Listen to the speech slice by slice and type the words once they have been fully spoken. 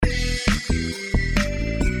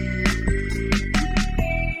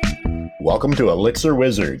Welcome to Elixir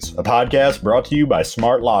Wizards, a podcast brought to you by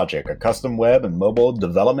Smart Logic, a custom web and mobile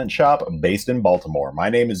development shop based in Baltimore.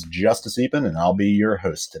 My name is Justice Epen, and I'll be your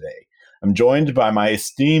host today. I'm joined by my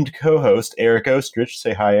esteemed co-host, Eric Ostrich.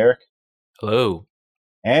 Say hi, Eric. Hello.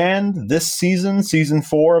 And this season, season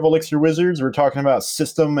 4 of Elixir Wizards, we're talking about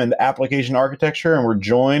system and application architecture, and we're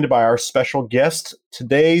joined by our special guest.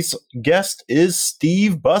 Today's guest is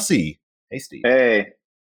Steve Bussey. Hey, Steve. Hey.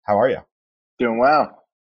 How are you? Doing well.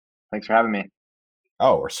 Thanks for having me.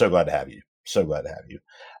 Oh, we're so glad to have you. So glad to have you.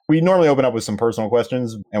 We normally open up with some personal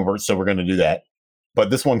questions, and we're going to do that. But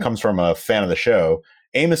this one comes from a fan of the show.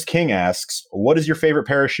 Amos King asks, what is your favorite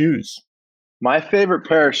pair of shoes? My favorite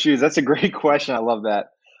pair of shoes. That's a great question. I love that.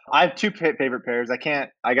 I have two favorite pairs.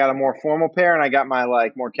 I got a more formal pair and I got my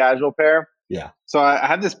more casual pair. Yeah. So I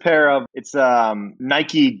have this pair of, it's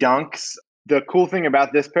Nike Dunks. The cool thing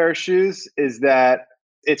about this pair of shoes is that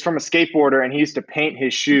it's from a skateboarder and he used to paint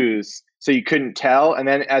his shoes so you couldn't tell. And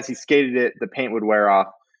then as he skated it, the paint would wear off.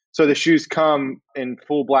 So the shoes come in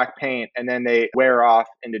full black paint and then they wear off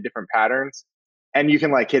into different patterns. And you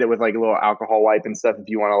can hit it with a little alcohol wipe and stuff if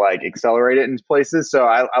you want to accelerate it into places. So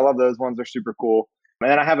I love those ones. They're super cool.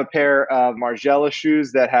 And then I have a pair of Margiela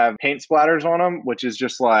shoes that have paint splatters on them, which is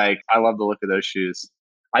just I love the look of those shoes.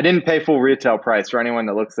 I didn't pay full retail price for anyone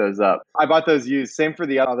that looks those up. I bought those used. Same for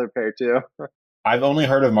the other pair too. I've only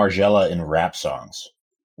heard of Margiela in rap songs.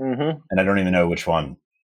 Mm-hmm. And I don't even know which one.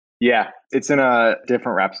 Yeah, it's in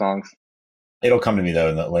different rap songs. It'll come to me though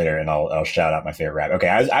later, and I'll shout out my favorite rap. Okay,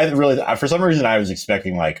 I really for some reason I was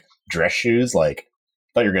expecting dress shoes. I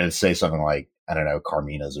thought you were going to say something I don't know,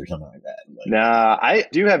 Carmina's or something like that. Nah, I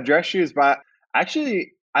do have dress shoes, but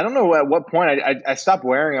actually I don't know at what point I stopped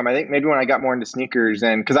wearing them. I think maybe when I got more into sneakers,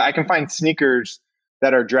 and because I can find sneakers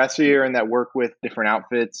that are dressier and that work with different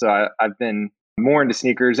outfits. So I've been more into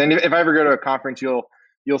sneakers. And if I ever go to a conference,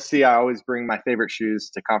 you'll see I always bring my favorite shoes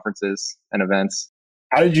to conferences and events.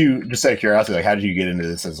 How did you, just out of curiosity, how did you get into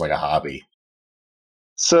this as a hobby?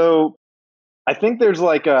 So I think there's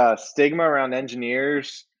a stigma around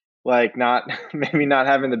engineers, not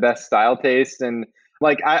having the best style taste. And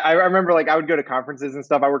I remember I would go to conferences and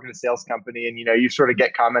stuff. I work in a sales company and, you sort of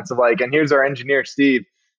get comments of and here's our engineer, Steve,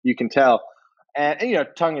 you can tell. And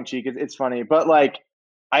tongue in cheek, it's funny. But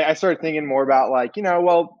I started thinking more about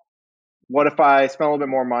well, what if I spend a little bit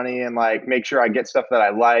more money and make sure I get stuff that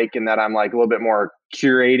I like and that I'm a little bit more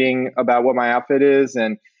curating about what my outfit is.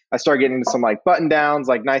 And I started getting into some button downs,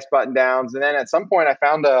 nice button downs. And then at some point I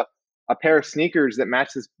found a pair of sneakers that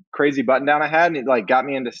matched this crazy button down I had, and it got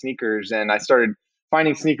me into sneakers. And I started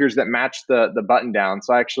finding sneakers that matched the button down.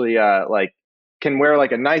 So I actually can wear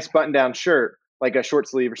a nice button down shirt, a short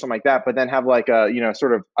sleeve or something like that, but then have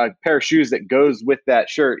sort of a pair of shoes that goes with that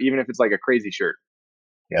shirt, even if it's a crazy shirt.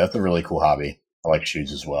 Yeah, that's a really cool hobby. I like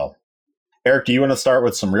shoes as well. Eric, do you want to start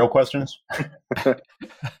with some real questions?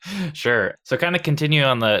 Sure. So kind of continue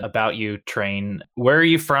on the About You train. Where are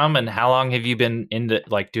you from and how long have you been into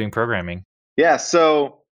doing programming? Yeah,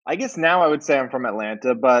 so I guess now I would say I'm from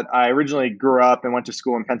Atlanta, but I originally grew up and went to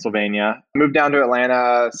school in Pennsylvania. I moved down to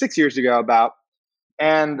Atlanta 6 years ago about.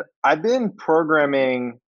 And I've been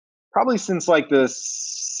programming probably since the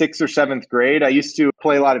 6th or 7th grade. I used to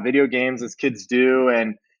play a lot of video games as kids do.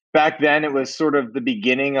 And back then it was sort of the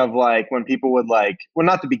beginning of when people would well,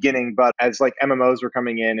 not the beginning, but as MMOs were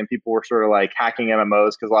coming in and people were sort of hacking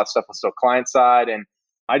MMOs because a lot of stuff was still client side. And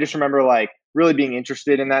I just remember really being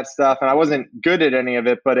interested in that stuff. And I wasn't good at any of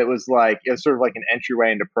it, but it was sort of an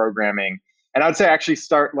entryway into programming. And I would say I actually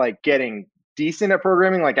start getting decent at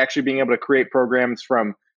programming, actually being able to create programs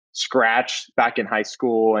from scratch back in high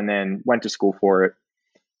school and then went to school for it.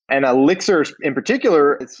 And Elixir in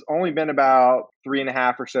particular, it's only been about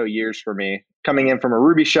 3.5 or so years for me. Coming in from a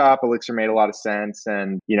Ruby shop, Elixir made a lot of sense.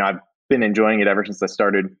 And, I've been enjoying it ever since I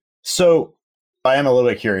started. So I am a little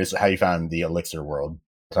bit curious how you found the Elixir world.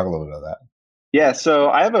 Talk a little bit about that. Yeah, so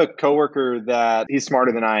I have a coworker that he's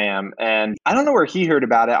smarter than I am. And I don't know where he heard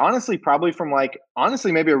about it. Honestly, probably from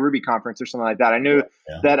maybe a Ruby conference or something like that. I knew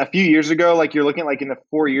that a few years ago, you're looking in the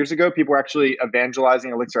 4 years ago, people were actually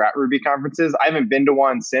evangelizing Elixir at Ruby conferences. I haven't been to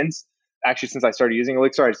one since I started using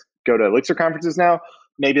Elixir. I just go to Elixir conferences now.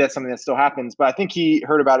 Maybe that's something that still happens. But I think he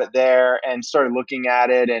heard about it there and started looking at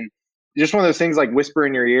it. And just one of those things whisper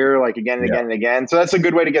in your ear, again and again and again. So that's a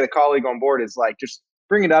good way to get a colleague on board is just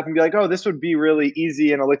bring it up and be oh, this would be really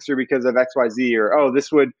easy in Elixir because of XYZ, or, oh,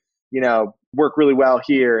 this would, work really well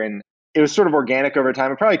here. And it was sort of organic over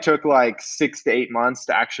time. It probably took 6 to 8 months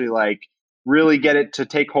to actually really get it to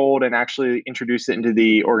take hold and actually introduce it into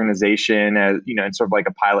the organization as, in sort of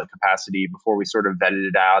a pilot capacity before we sort of vetted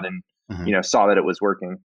it out and, saw that it was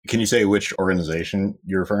working. Can you say which organization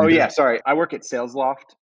you're referring Oh, to? yeah. Sorry. I work at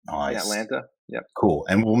SalesLoft in Nice. Atlanta. Yep. Cool.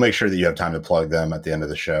 And we'll make sure that you have time to plug them at the end of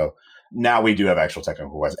the show. Now we do have actual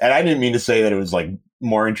technical questions. And I didn't mean to say that it was like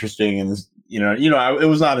more interesting and this, it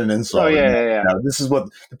was not an insult. Oh, yeah. This is what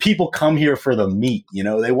the people come here for, the meat,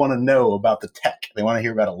 they want to know about the tech. They want to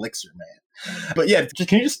hear about Elixir, man. But yeah,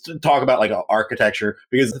 can you just talk about like architecture?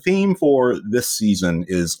 Because the theme for this season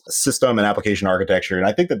is system and application architecture. And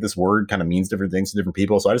I think that this word kind of means different things to different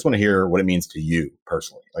people. So I just want to hear what it means to you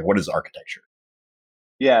personally. Like, what is architecture?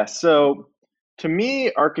 Yeah. So to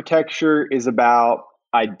me, architecture is about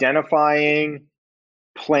identifying,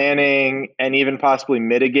 planning, and even possibly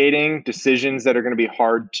mitigating decisions that are going to be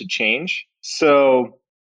hard to change. So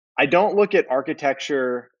I don't look at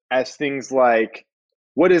architecture as things like,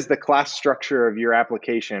 what is the class structure of your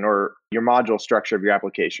application or your module structure of your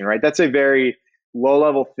application, right? That's a very low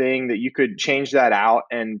level thing that you could change that out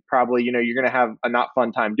and probably, you're going to have a not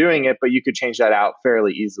fun time doing it, but you could change that out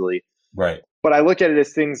fairly easily. Right. But I look at it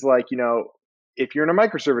as things like, if you're in a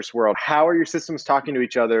microservice world, how are your systems talking to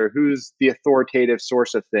each other? Who's the authoritative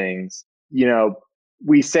source of things?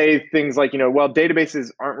 We say things like, well,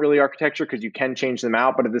 databases aren't really architecture because you can change them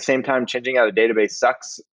out, but at the same time, changing out a database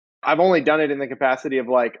sucks. I've only done it in the capacity of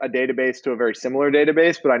like a database to a very similar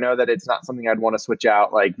database, but I know that it's not something I'd want to switch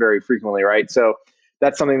out like very frequently, right? So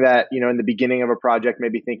that's something that, in the beginning of a project,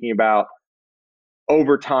 maybe thinking about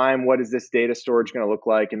over time, what is this data storage going to look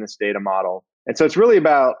like in this data model? And so it's really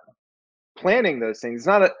about planning those things. It's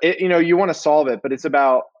not you want to solve it, but it's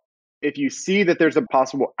about if you see that there's a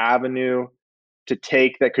possible avenue to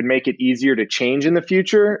take that could make it easier to change in the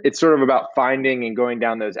future, it's sort of about finding and going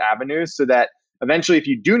down those avenues so that eventually if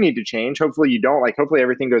you do need to change, hopefully you don't, like hopefully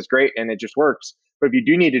everything goes great and it just works. But if you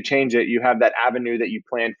do need to change it, you have that avenue that you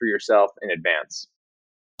plan for yourself in advance.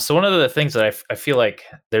 So one of the things that I feel like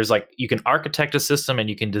there's like, you can architect a system and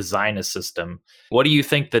you can design a system. What do you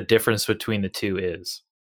think the difference between the two is?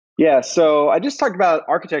 Yeah, so I just talked about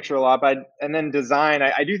architecture a lot, and then design,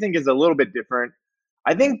 I do think is a little bit different.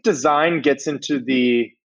 I think design gets into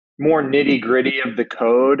the more nitty gritty of the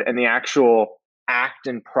code and the actual act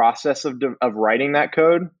and process of writing that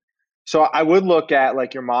code. So I would look at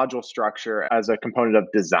like your module structure as a component of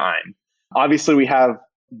design. Obviously, we have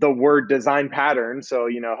the word design pattern, so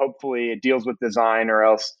hopefully it deals with design, or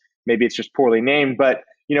else maybe it's just poorly named. But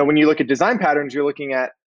when you look at design patterns, you're looking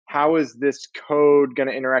at how is this code going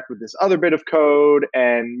to interact with this other bit of code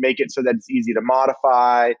and make it so that it's easy to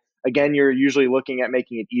modify. Again, you're usually looking at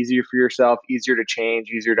making it easier for yourself, easier to change,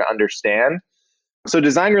 easier to understand. So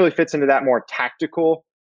design really fits into that more tactical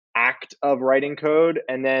act of writing code.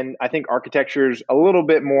 And then I think architecture is a little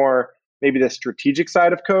bit more maybe the strategic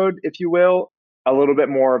side of code, if you will, a little bit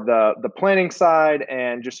more of the planning side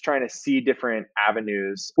and just trying to see different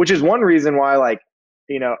avenues, which is one reason why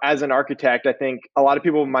as an architect, I think a lot of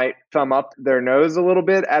people might thumb up their nose a little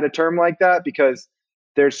bit at a term like that because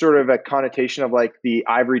there's sort of a connotation of like the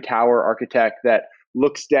ivory tower architect that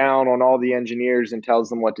looks down on all the engineers and tells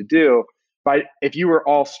them what to do. But if you were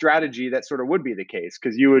all strategy, that sort of would be the case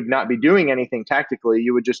because you would not be doing anything tactically.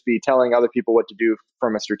 You would just be telling other people what to do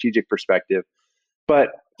from a strategic perspective. But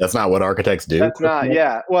that's not what architects do. That's not,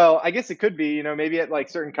 yeah. Well, I guess it could be, maybe at like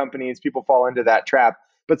certain companies, people fall into that trap.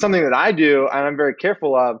 But something that I do, and I'm very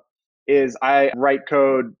careful of, is I write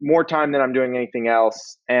code more time than I'm doing anything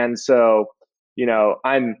else. And so,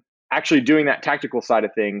 I'm actually doing that tactical side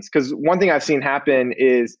of things. Because one thing I've seen happen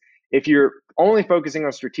is if you're only focusing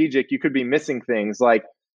on strategic, you could be missing things like,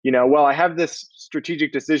 well, I have this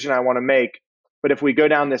strategic decision I want to make, but if we go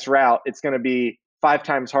down this route, it's going to be 5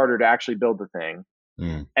 times harder to actually build the thing.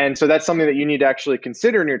 And so that's something that you need to actually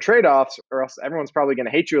consider in your trade-offs, or else everyone's probably going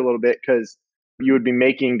to hate you a little bit because you would be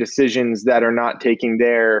making decisions that are not taking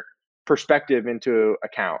their perspective into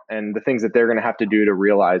account and the things that they're going to have to do to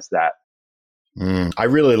realize that. I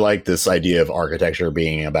really like this idea of architecture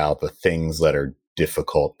being about the things that are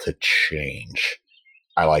difficult to change.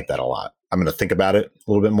 I like that a lot. I'm going to think about it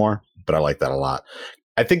a little bit more, but I like that a lot.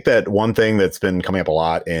 I think that one thing that's been coming up a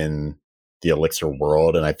lot in the Elixir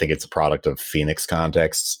world, and I think it's a product of Phoenix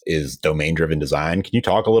contexts, is domain-driven design. Can you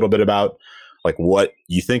talk a little bit about like what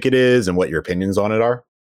you think it is and what your opinions on it are?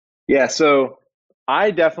 Yeah, so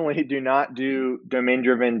I definitely do not do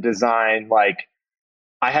domain-driven design. Like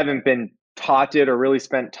I haven't been taught it or really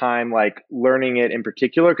spent time like learning it in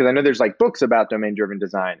particular, because I know there's like books about domain-driven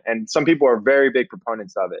design and some people are very big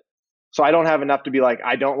proponents of it. So I don't have enough to be like,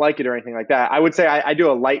 I don't like it or anything like that. I would say I do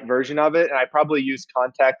a light version of it, and I probably use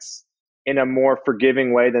context in a more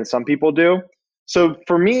forgiving way than some people do. So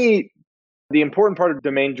for me, the important part of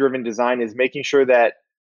domain-driven design is making sure that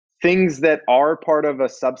things that are part of a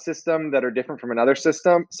subsystem that are different from another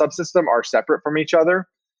subsystem are separate from each other.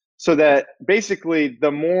 So that basically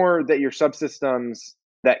the more that your subsystems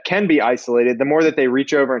that can be isolated, the more that they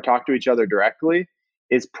reach over and talk to each other directly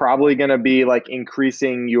is probably going to be like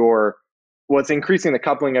increasing increasing the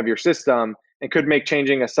coupling of your system and could make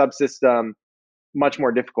changing a subsystem much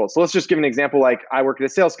more difficult. So let's just give an example. Like I work at a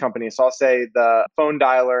sales company. So I'll say the phone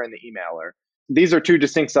dialer and the emailer. These are two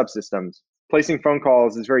distinct subsystems. Placing phone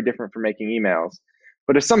calls is very different from making emails.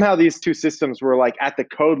 But if somehow these two systems were like at the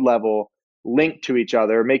code level linked to each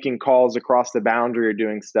other, making calls across the boundary or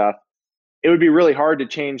doing stuff, it would be really hard to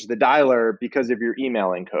change the dialer because of your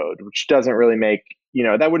emailing code, which doesn't really make,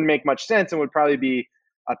 that wouldn't make much sense and would probably be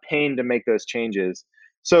a pain to make those changes.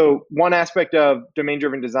 So one aspect of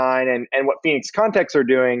domain-driven design and what Phoenix Context are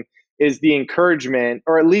doing is the encouragement,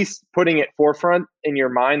 or at least putting it forefront in your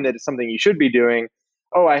mind that it's something you should be doing.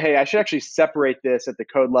 Hey, I should actually separate this at the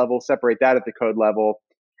code level, separate that at the code level.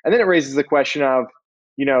 And then it raises the question of,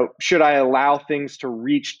 should I allow things to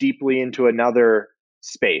reach deeply into another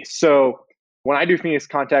space? So when I do Phoenix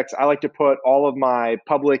Context, I like to put all of my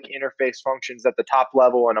public interface functions at the top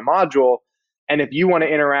level in a module. And if you want to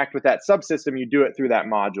interact with that subsystem, you do it through that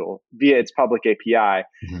module via its public API.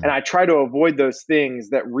 Mm-hmm. And I try to avoid those things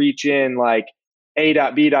that reach in like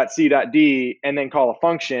A.B.C.D and then call a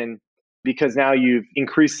function, because now you've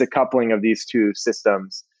increased the coupling of these two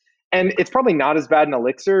systems. And it's probably not as bad in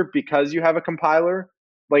Elixir because you have a compiler.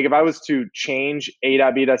 Like if I was to change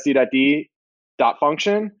A.B.C.D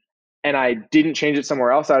function and I didn't change it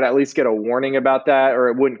somewhere else, I'd at least get a warning about that, or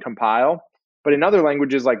it wouldn't compile. But in other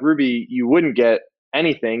languages like Ruby, you wouldn't get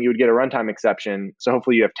anything. You would get a runtime exception. So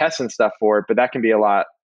hopefully you have tests and stuff for it, but that can be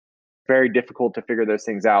very difficult to figure those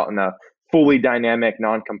things out in a fully dynamic,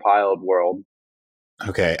 non-compiled world.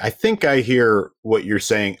 Okay. I think I hear what you're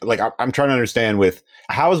saying. Like I'm trying to understand with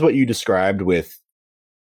how is what you described with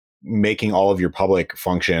making all of your public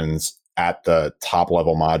functions at the top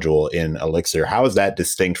level module in Elixir, how is that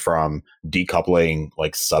distinct from decoupling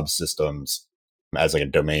like subsystems as like a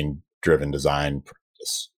domain driven design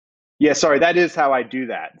practice? Yeah, sorry, that is how I do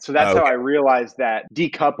that. So that's how I realized that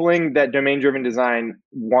decoupling that domain driven design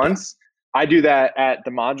once. I do that at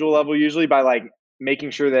the module level usually by like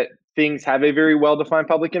making sure that things have a very well defined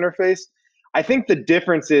public interface. I think the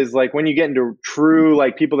difference is like when you get into true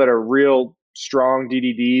like people that are real strong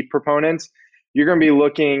DDD proponents, you're going to be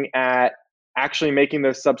looking at actually making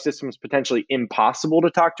those subsystems potentially impossible to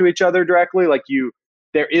talk to each other directly. Like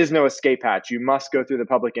there is no escape hatch. You must go through the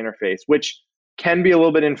public interface, which can be a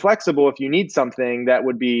little bit inflexible if you need something that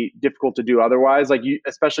would be difficult to do otherwise. Like you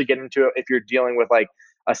especially get into it if you're dealing with like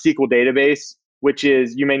a SQL database, which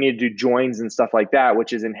is you may need to do joins and stuff like that,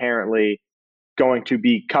 which is inherently going to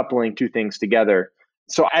be coupling two things together.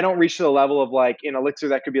 So I don't reach to the level of like in Elixir,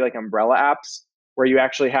 that could be like umbrella apps where you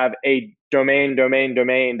actually have a domain.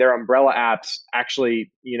 Their umbrella apps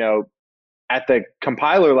actually, at the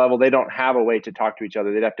compiler level, they don't have a way to talk to each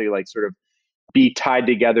other. They'd have to like sort of be tied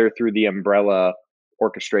together through the umbrella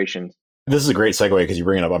orchestration. This is a great segue because you're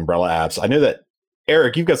bringing up umbrella apps. I know that,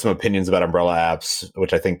 Eric, you've got some opinions about umbrella apps,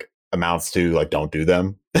 which I think amounts to like, don't do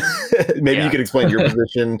them. Maybe you could explain your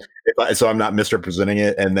position so I'm not misrepresenting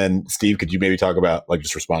it. And then Steve, could you maybe talk about like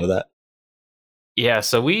just respond to that? Yeah,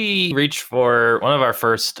 so we reached for one of our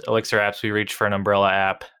first Elixir apps. We reached for an umbrella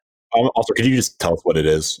app. Also, could you just tell us what it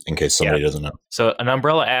is in case somebody doesn't know? So an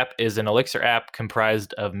umbrella app is an Elixir app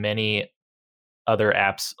comprised of many other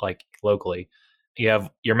apps like locally. You have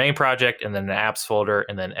your main project and then an apps folder,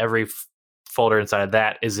 and then every folder inside of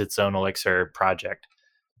that is its own Elixir project.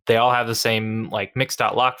 They all have the same like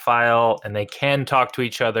mix.lock file, and they can talk to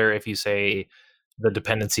each other. If you say the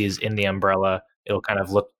dependencies in the umbrella, it'll kind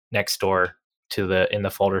of look next door to in the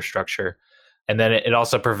folder structure. And then it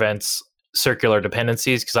also prevents circular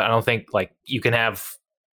dependencies, because I don't think like you can have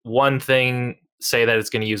one thing say that it's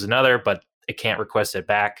going to use another, but it can't request it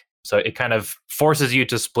back. So it kind of forces you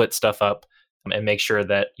to split stuff up and make sure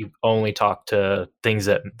that you only talk to things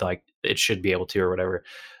that like it should be able to or whatever.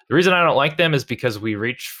 The reason I don't like them is because we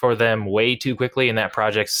reached for them way too quickly in that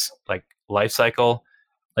project's like life cycle.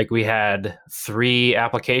 Like we had 3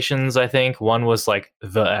 applications, I think. One was like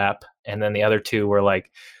the app, and then the other 2 were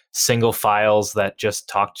like single files that just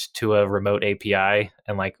talked to a remote API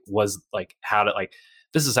and like was like how to like,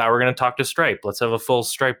 this is how we're going to talk to Stripe. Let's have a full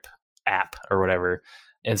Stripe app or whatever.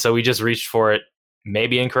 And so we just reached for it,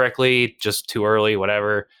 maybe incorrectly, just too early,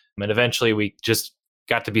 whatever. And eventually we just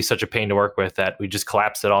got to be such a pain to work with that we just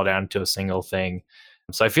collapsed it all down to a single thing.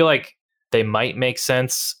 So I feel like they might make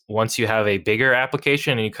sense once you have a bigger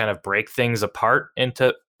application and you kind of break things apart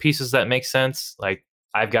into pieces that make sense. Like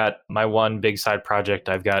I've got my one big side project.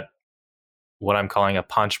 I've got what I'm calling a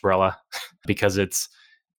ponchbrella because it's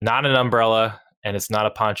not an umbrella and it's not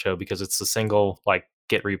a poncho because it's a single like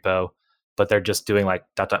Git repo, but they're just doing like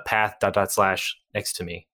 .path // next to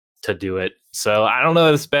me to do it. So I don't know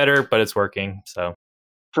if it's better, but it's working. So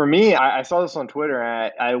For me, I saw this on Twitter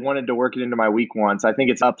and I wanted to work it into my week once. I think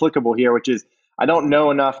it's applicable here, which is I don't know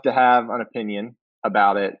enough to have an opinion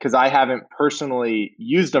about it because I haven't personally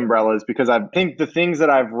used umbrellas because I think the things that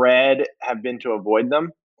I've read have been to avoid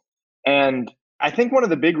them. And I think one of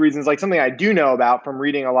the big reasons, like something I do know about from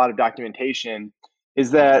reading a lot of documentation,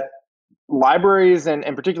 is that libraries, and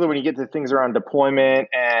particularly when you get to things around deployment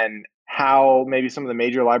and how maybe some of the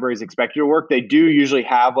major libraries expect you to work, they do usually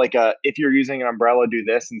have like a, if you're using an umbrella, do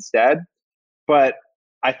this instead. But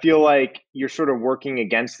I feel like you're sort of working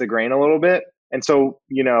against the grain a little bit. And so,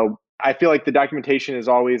 I feel like the documentation is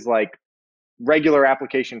always like regular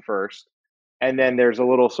application first. And then there's a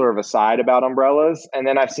little sort of aside about umbrellas. And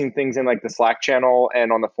then I've seen things in like the Slack channel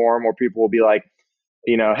and on the forum where people will be like,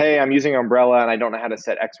 hey, I'm using umbrella and I don't know how to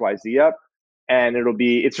set XYZ up. And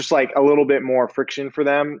it's just like a little bit more friction for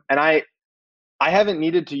them. And I haven't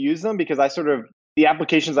needed to use them because the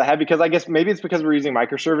applications I have, because I guess maybe it's because we're using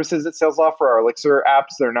microservices at SalesLoft for our Elixir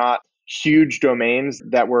apps. They're not huge domains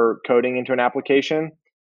that we're coding into an application.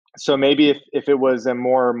 So maybe if it was a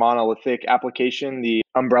more monolithic application, the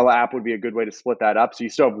umbrella app would be a good way to split that up. So you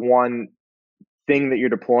still have one thing that you're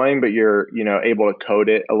deploying, but you're able to code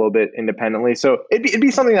it a little bit independently. So it'd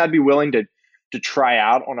be something that I'd be willing to try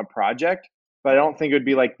out on a project, but I don't think it would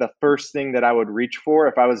be like the first thing that I would reach for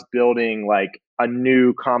if I was building like a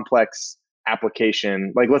new complex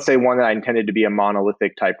application. Like let's say one that I intended to be a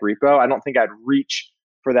monolithic type repo. I don't think I'd reach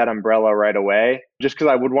for that umbrella right away just because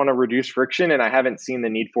I would want to reduce friction, and I haven't seen the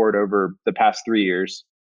need for it over the past 3 years.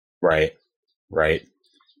 Right.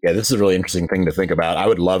 Yeah, this is a really interesting thing to think about. I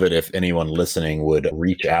would love it if anyone listening would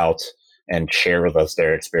reach out and share with us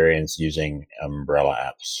their experience using umbrella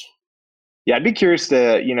apps. Yeah, I'd be curious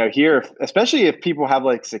to, hear, especially if people have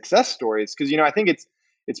like success stories, because, I think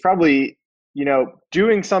it's probably,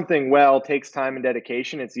 doing something well takes time and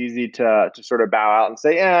dedication. It's easy to sort of bow out and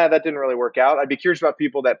say, yeah, that didn't really work out. I'd be curious about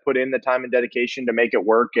people that put in the time and dedication to make it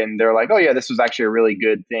work. And they're like, oh yeah, this was actually a really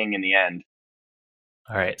good thing in the end.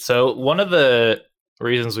 All right. So one of the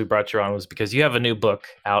reasons we brought you on was because you have a new book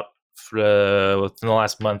out within the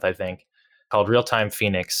last month, I think, called Real Time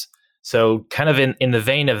Phoenix. So kind of in the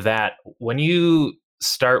vein of that, when you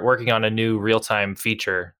start working on a new real-time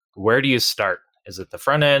feature, where do you start? Is it the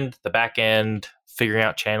front end, the back end, figuring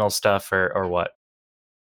out channel stuff, or what?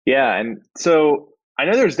 Yeah. And so I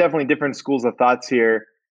know there's definitely different schools of thoughts here.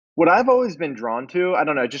 What I've always been drawn to, I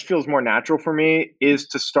don't know, it just feels more natural for me, is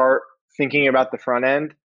to start thinking about the front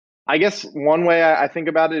end. I guess one way I think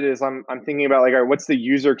about it is I'm thinking about like, all right, what's the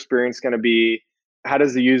user experience going to be? How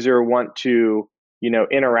does the user want to,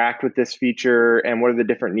 interact with this feature, and what are the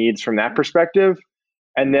different needs from that perspective?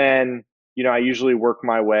 And then, I usually work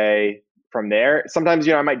my way from there. Sometimes,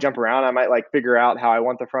 I might jump around. I might like figure out how I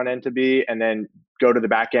want the front end to be and then go to the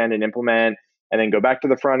back end and implement and then go back to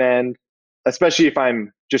the front end, especially if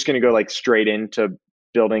I'm just going to go like straight into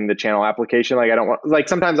building the channel application. Like I don't want, like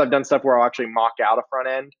sometimes I've done stuff where I'll actually mock out a front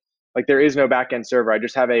end. Like there is no back end server. I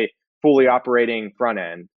just have a fully operating front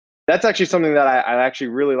end. That's actually something that I actually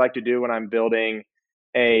really like to do when I'm building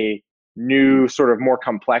a new sort of more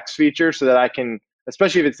complex feature, so that I can,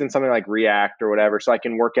 especially if it's in something like React or whatever, so I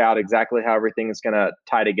can work out exactly how everything is going to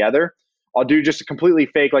tie together. I'll do just a completely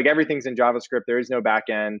fake, like everything's in JavaScript. There is no back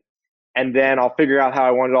end. And then I'll figure out how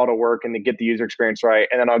I want it all to work and to get the user experience right.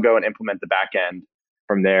 And then I'll go and implement the back end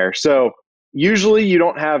from there. So usually you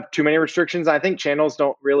don't have too many restrictions. I think channels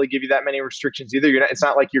don't really give you that many restrictions either. It's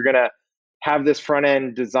not like you're going to have this front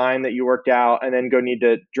end design that you worked out and then go need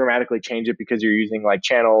to dramatically change it because you're using like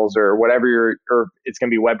channels or whatever, or it's going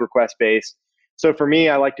to be web request based. So for me,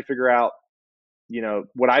 I like to figure out,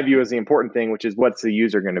 what I view as the important thing, which is what's the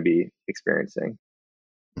user going to be experiencing.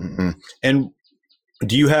 Mm-hmm. And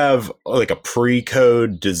do you have like a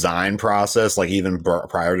pre-code design process, like even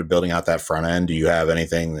prior to building out that front end? Do you have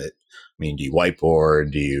anything do you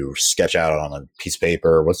whiteboard? Do you sketch out on a piece of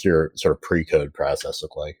paper? What's your sort of pre-code process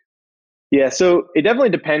look like? Yeah, so it definitely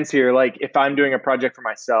depends here. Like if I'm doing a project for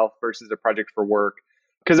myself versus a project for work,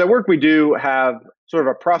 because at work we do have sort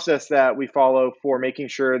of a process that we follow for making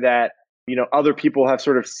sure that, other people have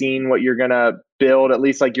sort of seen what you're going to build, at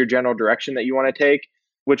least like your general direction that you want to take,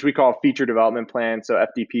 which we call feature development plan, so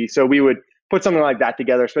FDP. So we would put something like that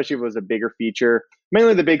together, especially if it was a bigger feature.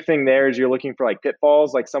 Mainly the big thing there is you're looking for like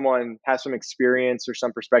pitfalls, like someone has some experience or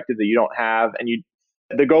some perspective that you don't have, and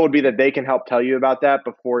the goal would be that they can help tell you about that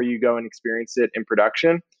before you go and experience it in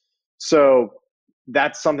production. So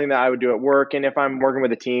that's something that I would do at work. And if I'm working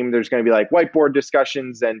with a team, there's going to be like whiteboard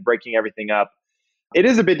discussions and breaking everything up. It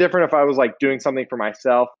is a bit different if I was like doing something for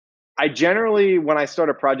myself. I generally, when I start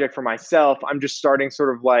a project for myself, I'm just starting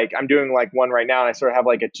sort of like, I'm doing like one right now, and I sort of have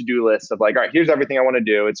like a to-do list of like, all right, here's everything I want to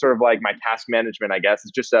do. It's sort of like my task management, I guess.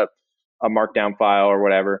 It's just a markdown file or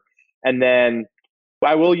whatever. And then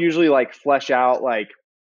I will usually like flesh out like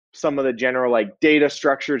some of the general like data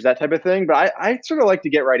structures, that type of thing. But I sort of like to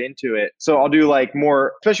get right into it. So I'll do like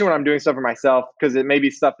more, especially when I'm doing stuff for myself, because it may be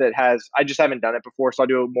stuff that I just haven't done it before. So I'll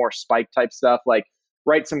do more spike type stuff, like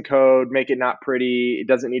write some code, make it not pretty. It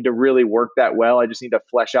doesn't need to really work that well. I just need to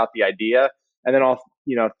flesh out the idea. And then I'll,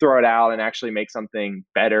 throw it out and actually make something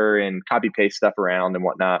better and copy paste stuff around and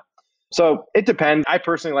whatnot. So it depends. I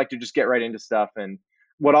personally like to just get right into stuff. And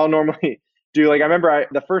what I'll normally do, like I remember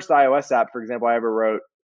the first iOS app, for example, I ever wrote,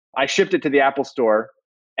 I shipped it to the Apple Store,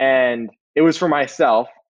 and it was for myself,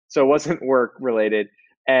 so it wasn't work related.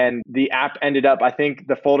 And the app ended up, I think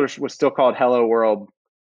the folder was still called Hello World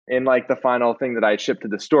in like the final thing that I shipped to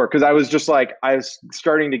the store. Cause I was just like, I was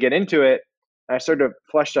starting to get into it. And I started to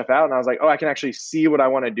flesh stuff out, and I was like, oh, I can actually see what I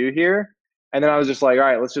want to do here. And then I was just like, all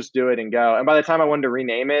right, let's just do it and go. And by the time I wanted to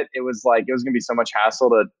rename it, it was like, it was going to be so much hassle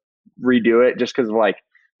to redo it just because of like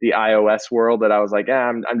the iOS world that I was like,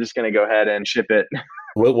 I'm just going to go ahead and ship it.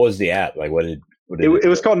 What was the app? Like, what did it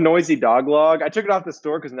was called Noisy Dog Log. I took it off the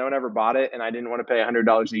store because no one ever bought it, and I didn't want to pay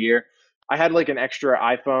 $100 a year. I had like an extra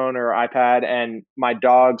iPhone or iPad, and my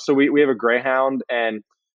dog. So we have a greyhound, and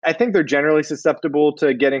I think they're generally susceptible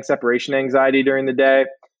to getting separation anxiety during the day.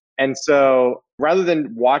 And so rather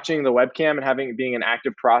than watching the webcam and having it being an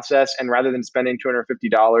active process, and rather than spending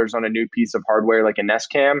 $250 on a new piece of hardware like a Nest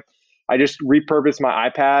Cam, I just repurposed my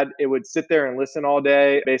iPad. It would sit there and listen all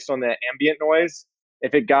day based on the ambient noise.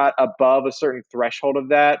 If it got above a certain threshold of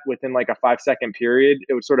that within like a 5-second period,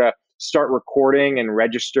 it would sort of start recording and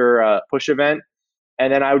register a push event.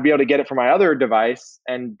 And then I would be able to get it from my other device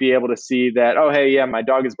and be able to see that, oh, hey, yeah, my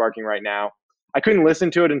dog is barking right now. I couldn't listen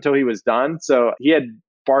to it until he was done. So he had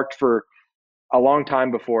barked for a long time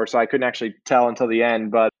before, so I couldn't actually tell until the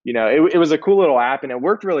end. But, it was a cool little app, and it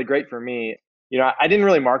worked really great for me. I didn't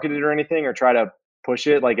really market it or anything or try to push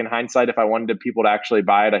it. Like in hindsight, if I wanted people to actually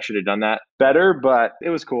buy it, I should have done that better, but it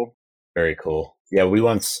was cool. Very cool. Yeah, we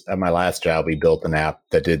once, at my last job, we built an app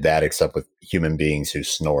that did that, except with human beings who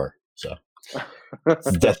snore. So there's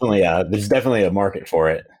definitely a market for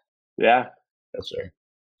it. Yeah. That's sure.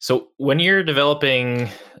 So when you're developing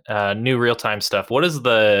new real-time stuff, what are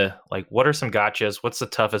some gotchas? What's the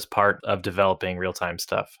toughest part of developing real-time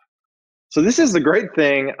stuff? So this is the great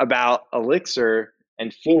thing about Elixir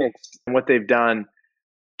and Phoenix and what they've done.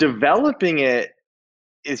 Developing it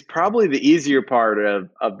is probably the easier part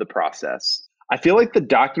of the process. I feel like the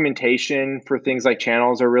documentation for things like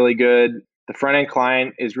channels are really good. The front end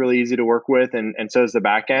client is really easy to work with, and so is the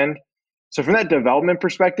back end. So from that development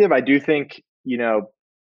perspective, I do think,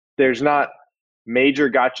 there's not major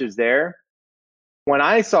gotchas there. When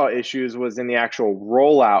I saw issues was in the actual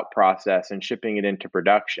rollout process and shipping it into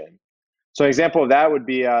production. So an example of that would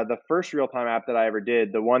be the first real-time app that I ever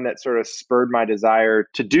did, the one that sort of spurred my desire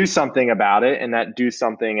to do something about it. And that do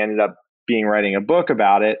something ended up being writing a book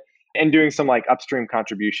about it and doing some like upstream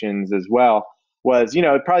contributions as well. Was,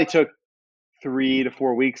 it probably took 3 to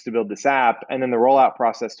 4 weeks to build this app. And then the rollout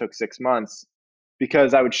process took 6 months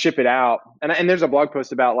because I would ship it out. And there's a blog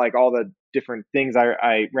post about like all the different things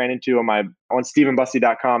I ran into on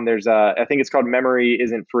StephenBussey.com. There's I think it's called Memory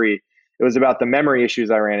Isn't Free. It was about the memory issues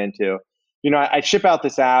I ran into. I ship out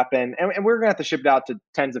this app, and we're going to have to ship it out to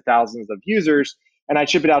tens of thousands of users. And I'd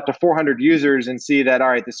ship it out to 400 users and see that, all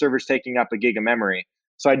right, the server's taking up a gig of memory.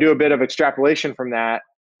 So I do a bit of extrapolation from that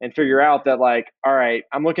and figure out that like, all right,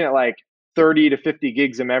 I'm looking at like 30 to 50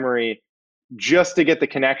 gigs of memory just to get the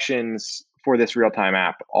connections for this real-time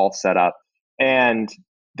app all set up. And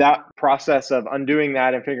that process of undoing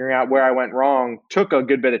that and figuring out where I went wrong took a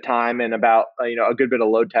good bit of time and about, a good bit of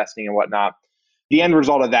load testing and whatnot. The end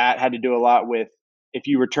result of that had to do a lot with if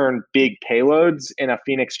you return big payloads in a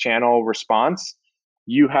Phoenix channel response,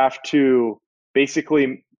 you have to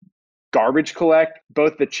basically garbage collect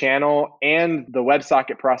both the channel and the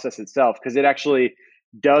WebSocket process itself, because it actually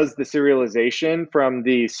does the serialization from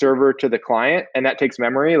the server to the client, and that takes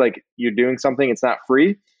memory. Like you're doing something, it's not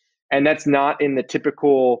free. And that's not in the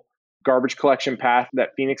typical garbage collection path that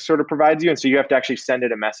Phoenix sort of provides you. And so you have to actually send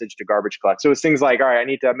it a message to garbage collect. So it's things like, all right, I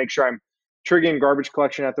need to make sure I'm triggering garbage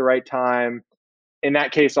collection at the right time. In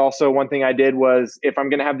that case, also, one thing I did was if I'm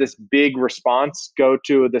going to have this big response go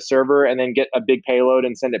to the server and then get a big payload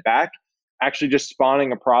and send it back, actually just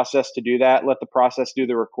spawning a process to do that, let the process do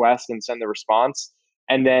the request and send the response.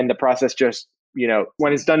 And then the process just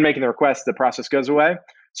when it's done making the request, the process goes away.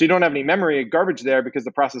 So you don't have any memory garbage there because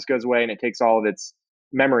the process goes away and it takes all of its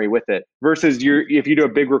memory with it. Versus if you do a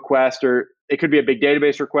big request, or it could be a big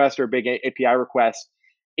database request or a big API request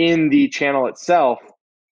in the channel itself,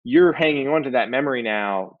 you're hanging on to that memory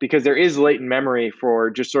now because there is latent memory for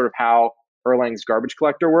just sort of how Erlang's garbage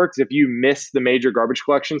collector works. If you miss the major garbage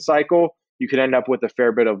collection cycle, you could end up with a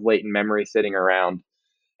fair bit of latent memory sitting around.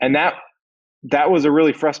 And that was a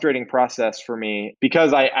really frustrating process for me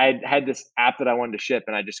because I had this app that I wanted to ship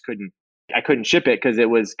and I just couldn't ship it because it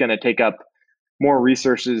was going to take up more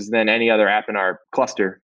resources than any other app in our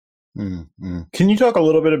cluster. Mm-hmm. Can you talk a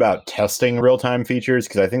little bit about testing real-time features?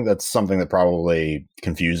 Because I think that's something that probably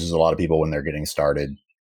confuses a lot of people when they're getting started.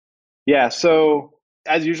 Yeah. So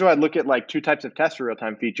as usual, I'd look at like two types of tests for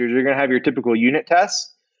real-time features. You're going to have your typical unit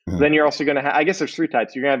tests. Mm-hmm. Then you're also going to have, I guess there's three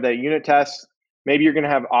types. You're going to have the unit tests. Maybe you're going to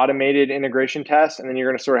have automated integration tests, and then you're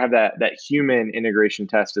going to sort of have that human integration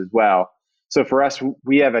test as well. So for us,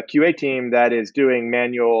 we have a QA team that is doing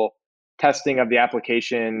manual testing of the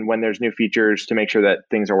application when there's new features to make sure that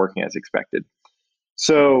things are working as expected.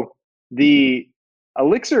 So the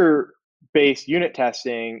Elixir-based unit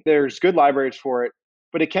testing, there's good libraries for it,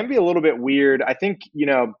 but it can be a little bit weird. I think,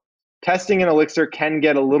 testing in Elixir can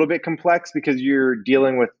get a little bit complex because you're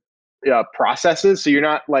dealing with processes. So you're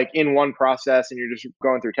not like in one process and you're just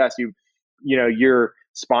going through tests. You're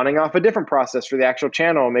spawning off a different process for the actual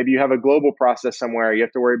channel. Maybe you have a global process somewhere. You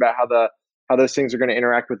have to worry about how those things are going to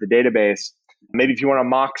interact with the database. Maybe if you want to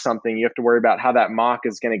mock something, you have to worry about how that mock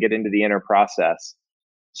is going to get into the inner process.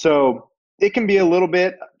 So it can be a little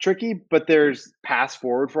bit tricky, but there's paths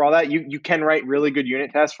forward for all that. You can write really good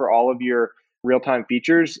unit tests for all of your real-time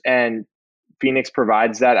features, and Phoenix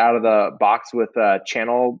provides that out of the box with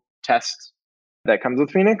channel tests that comes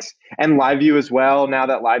with Phoenix, and LiveView as well. Now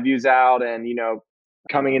that LiveView's out and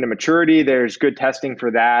coming into maturity, there's good testing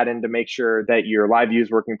for that and to make sure that your LiveView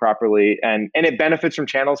is working properly, and it benefits from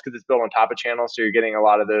channels because it's built on top of channels, so you're getting a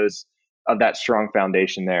lot of that strong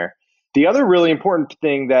foundation there. The other really important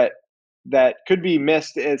thing that could be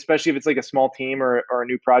missed, especially if it's like a small team or a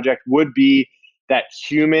new project, would be that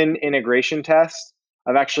human integration test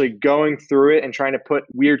of actually going through it and trying to put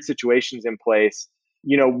weird situations in place.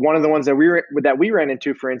 One of the ones that we ran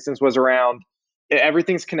into, for instance, was around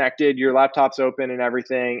everything's connected, your laptop's open and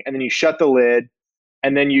everything, and then you shut the lid,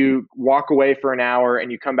 and then you walk away for an hour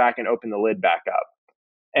and you come back and open the lid back up.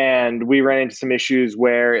 And we ran into some issues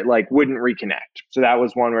where it wouldn't reconnect. So that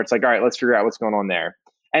was one where it's like, all right, let's figure out what's going on there.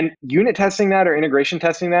 And unit testing that or integration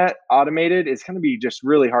testing that automated is going to be just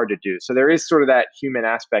really hard to do. So there is sort of that human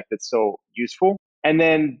aspect that's so useful. And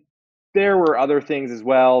then there were other things as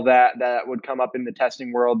well that would come up in the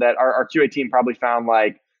testing world that our QA team probably found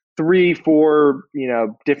 3-4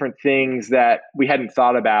 different things that we hadn't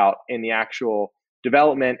thought about in the actual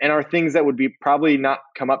development, and are things that would be probably not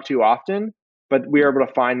come up too often, but we were able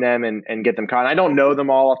to find them and get them caught. And I don't know them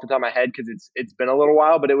all off the top of my head because it's been a little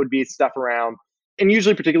while, but it would be stuff around, and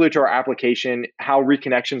usually particularly to our application, how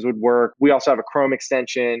reconnections would work. We also have a Chrome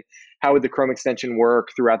extension. How would the Chrome extension work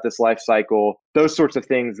throughout this life cycle? Those sorts of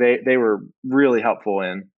things they were really helpful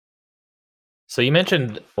in. So you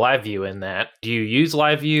mentioned LiveView in that. Do you use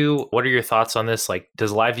LiveView? What are your thoughts on this?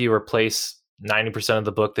 Does LiveView replace 90% of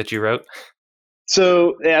the book that you wrote?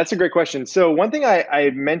 So yeah, that's a great question. So one thing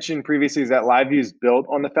I mentioned previously is that LiveView is built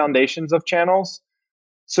on the foundations of channels.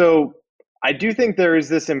 So I do think there is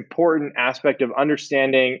this important aspect of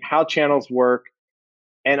understanding how channels work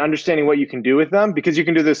and understanding what you can do with them, because you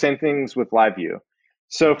can do the same things with LiveView.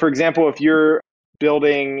 So for example, if you're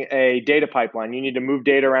building a data pipeline, you need to move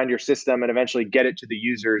data around your system and eventually get it to the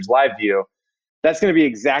user's LiveView. That's going to be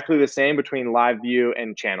exactly the same between LiveView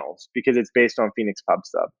and channels because it's based on Phoenix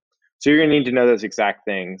PubSub. So you're going to need to know those exact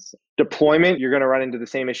things. Deployment, you're going to run into the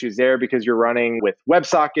same issues there because you're running with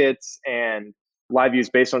WebSockets, and LiveView is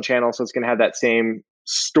based on channels. So it's going to have that same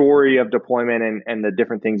story of deployment and the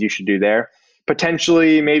different things you should do there.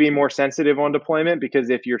 Potentially maybe more sensitive on deployment because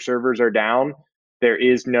if your servers are down,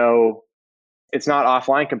 it's not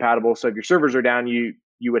offline compatible. So if your servers are down, you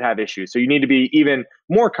would have issues. So you need to be even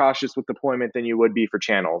more cautious with deployment than you would be for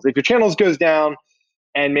channels. If your channels goes down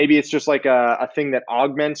and maybe it's just like a thing that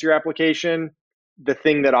augments your application, the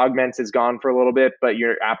thing that augments is gone for a little bit, but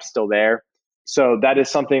your app's still there. So that is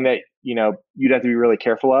something that you'd have to be really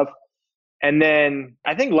careful of. And then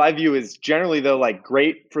I think LiveView is generally though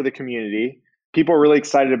great for the community. People are really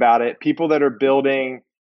excited about it. People that are building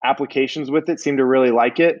applications with it seem to really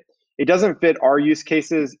like it. It doesn't fit our use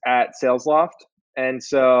cases at SalesLoft. And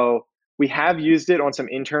so We have used it on some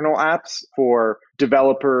internal apps for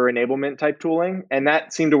developer enablement type tooling, and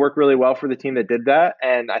that seemed to work really well for the team that did that.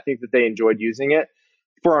 And I think that they enjoyed using it.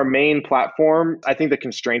 For our main platform, I think the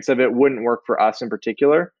constraints of it wouldn't work for us in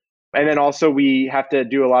particular. And then also we have to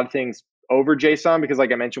do a lot of things over JSON because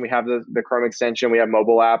like I mentioned, we have the Chrome extension, we have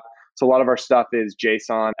mobile app. So a lot of our stuff is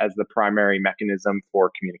JSON as the primary mechanism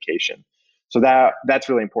for communication. So that's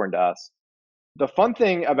really important to us. The fun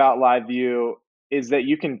thing about Live View is that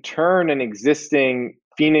you can turn an existing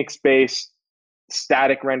Phoenix-based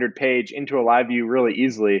static rendered page into a Live View really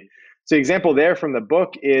easily. So the example there from the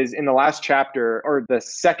book is in the last chapter, or the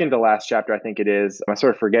second to last chapter, I think it is. I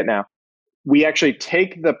sort of forget now. We actually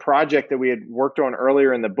take the project that we had worked on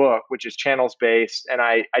earlier in the book, which is channels based, and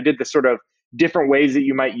I did the sort of different ways that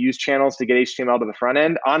you might use channels to get HTML to the front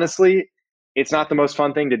end. Honestly, it's not the most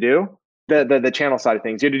fun thing to do. The channel side of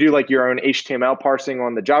things. You had to do like your own HTML parsing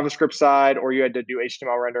on the JavaScript side, or you had to do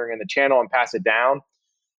HTML rendering in the channel and pass it down.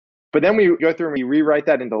 But then we go through and we rewrite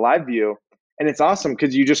that into Live View, and it's awesome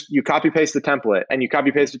because you copy paste the template and you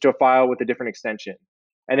copy paste it to a file with a different extension.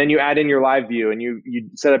 And then you add in your Live View and you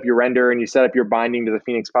set up your render and you set up your binding to the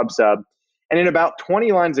Phoenix Pub Sub. And in about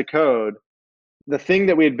 20 lines of code, the thing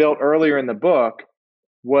that we had built earlier in the book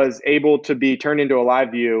was able to be turned into a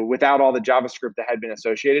Live View without all the JavaScript that had been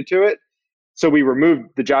associated to it. So we removed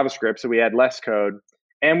the JavaScript, so we had less code,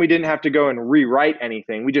 and we didn't have to go and rewrite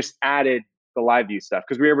anything. We just added the Live View stuff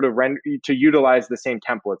because we were able to utilize the same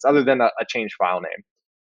templates other than a change file name.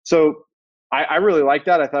 So I really liked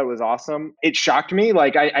that. I thought it was awesome. It shocked me.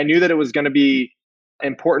 Like I knew that it was going to be an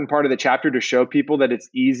important part of the chapter to show people that it's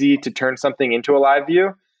easy to turn something into a Live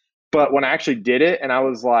View. But when I actually did it, and I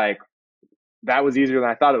was like, that was easier than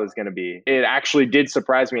I thought it was going to be. It actually did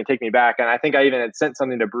surprise me and take me back. And I think I even had sent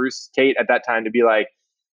something to Bruce Tate at that time to be like,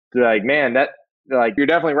 man, you're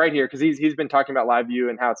definitely right here. Cause he's been talking about Live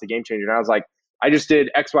View and how it's a game changer. And I was like, I just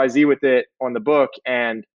did XYZ with it on the book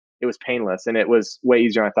and it was painless and it was way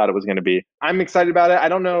easier than I thought it was going to be. I'm excited about it. I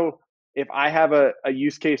don't know if I have a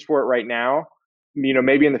use case for it right now.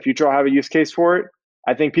 Maybe in the future I'll have a use case for it.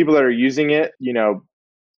 I think people that are using it,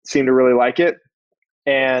 seem to really like it.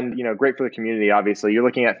 And, great for the community, obviously. You're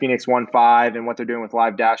looking at Phoenix 1.5 and what they're doing with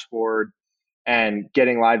Live Dashboard and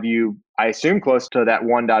getting Live View, I assume, close to that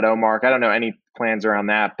 1.0 mark. I don't know any plans around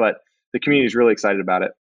that, but the community is really excited about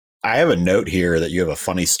it. I have a note here that you have a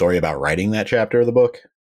funny story about writing that chapter of the book.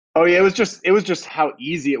 Oh, yeah. It was just how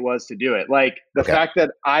easy it was to do it. Like the fact that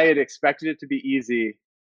I had expected it to be easy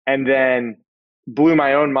and then blew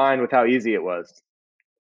my own mind with how easy it was.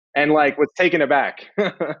 And was taken aback.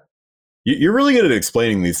 You're really good at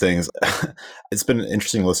explaining these things. It's been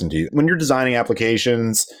interesting to listen to you. When you're designing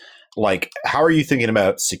applications, how are you thinking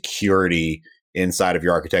about security inside of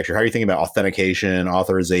your architecture? How are you thinking about authentication,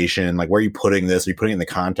 authorization? Where are you putting this? Are you putting it in the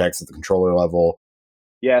context at the controller level?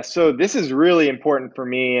 Yeah, so this is really important for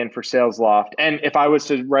me and for SalesLoft. And if I was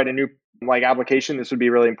to write a new application, this would be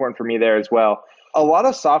really important for me there as well. A lot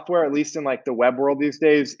of software, at least in the web world these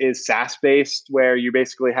days, is SaaS based, where you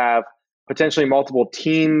basically have potentially multiple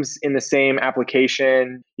teams in the same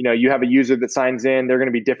application. You have a user that signs in, they're going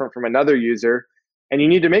to be different from another user. And you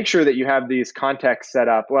need to make sure that you have these contexts set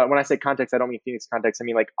up. Well, when I say context, I don't mean Phoenix context. I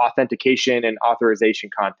mean authentication and authorization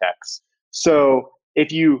contexts. So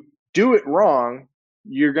if you do it wrong,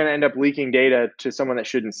 you're going to end up leaking data to someone that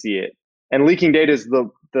shouldn't see it. And leaking data is the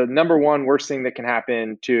number one worst thing that can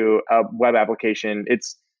happen to a web application.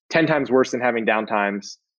 It's 10 times worse than having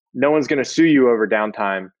downtimes. No one's going to sue you over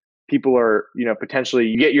downtime. People are, potentially,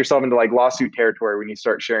 you get yourself into lawsuit territory when you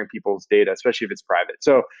start sharing people's data, especially if it's private.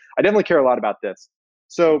 So I definitely care a lot about this.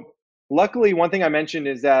 So luckily, one thing I mentioned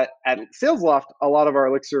is that at SalesLoft, a lot of our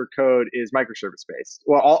Elixir code is microservice based.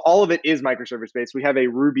 Well, all of it is microservice based. We have a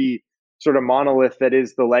Ruby sort of monolith that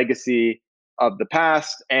is the legacy of the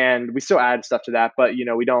past, and we still add stuff to that, but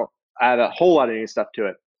we don't add a whole lot of new stuff to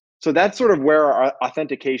it. So that's sort of where our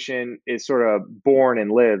authentication is sort of born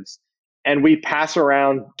and lives. And we pass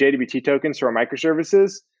around JWT tokens to our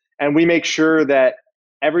microservices, and we make sure that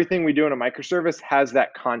everything we do in a microservice has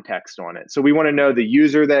that context on it. So we want to know the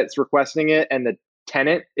user that's requesting it and the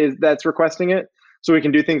tenant that's requesting it. So we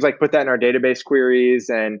can do things like put that in our database queries,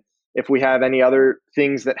 and if we have any other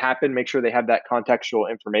things that happen, make sure they have that contextual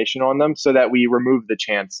information on them so that we remove the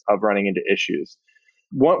chance of running into issues.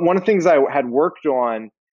 One of the things I had worked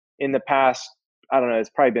on in the past, I don't know, it's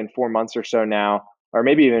probably been 4 months or so now, or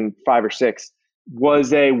maybe even 5 or 6,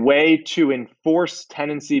 was a way to enforce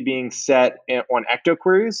tenancy being set on Ecto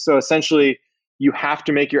queries. So essentially, you have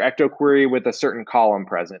to make your Ecto query with a certain column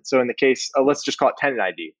present. So in the case, let's just call it tenant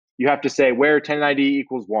ID. You have to say where tenant ID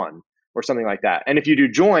equals 1 or something like that. And if you do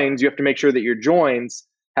joins, you have to make sure that your joins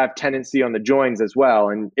have tenancy on the joins as well.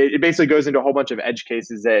 And it basically goes into a whole bunch of edge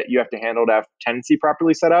cases that you have to handle to have tenancy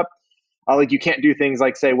properly set up. Like you can't do things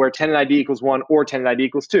like say where tenant ID equals 1 or tenant ID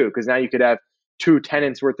equals 2, because now you could have 2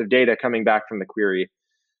 tenants worth of data coming back from the query.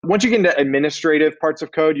 Once you get into administrative parts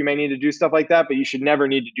of code, you may need to do stuff like that, but you should never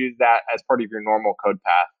need to do that as part of your normal code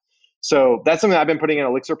path. So that's something I've been putting in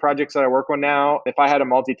Elixir projects that I work on now. If I had a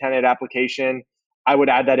multi-tenant application, I would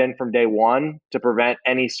add that in from day one to prevent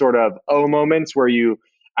any sort of moments where you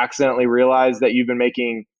accidentally realize that you've been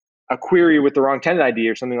making a query with the wrong tenant ID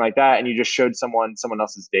or something like that, and you just showed someone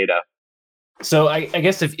else's data. So I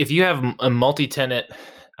guess if you have a multi-tenant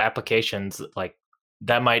applications, like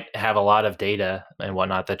that might have a lot of data and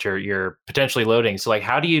whatnot that you're potentially loading. So like,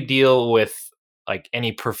 how do you deal with like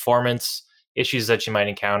any performance issues that you might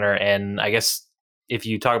encounter? And I guess if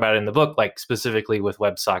you talk about it in the book, like specifically with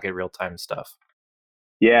WebSocket real-time stuff.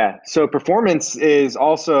 Yeah. So performance is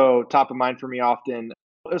also top of mind for me often.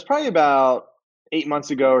 It was probably about 8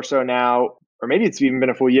 months ago or so now, or maybe it's even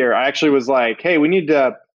been a full year. I actually was like, hey, we need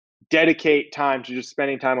to dedicate time to just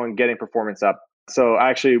spending time on getting performance up. So I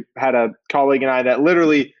actually had a colleague and I that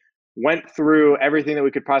literally went through everything that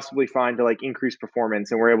we could possibly find to like increase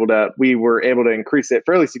performance, and we were able to increase it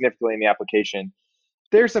fairly significantly in the application.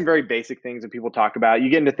 There's some very basic things that people talk about. You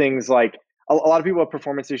get into things like a lot of people have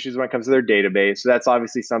performance issues when it comes to their database. So that's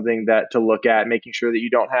obviously something that to look at, making sure that you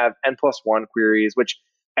don't have N+1 queries, which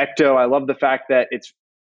Ecto, I love the fact that it's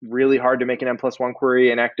really hard to make an N+1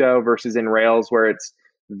 query in Ecto versus in Rails, where it's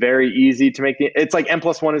very easy to make it's like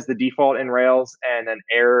N+1 is the default in Rails and an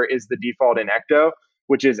error is the default in Ecto,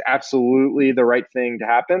 which is absolutely the right thing to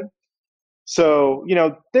happen. So,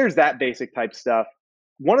 there's that basic type stuff.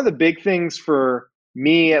 One of the big things for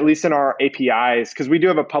me, at least in our APIs, because we do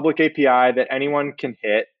have a public API that anyone can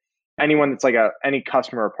hit, anyone that's like any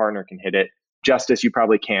customer or partner can hit it. Justice, you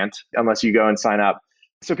probably can't unless you go and sign up.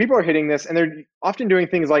 So people are hitting this and they're often doing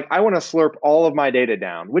things like, I want to slurp all of my data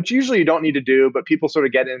down, which usually you don't need to do, but people sort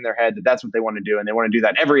of get it in their head that that's what they want to do. And they want to do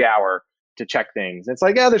that every hour to check things. And it's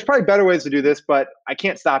like, yeah, there's probably better ways to do this, but I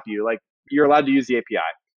can't stop you. Like, you're allowed to use the API.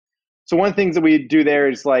 So one of the things that we do there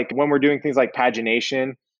is like when we're doing things like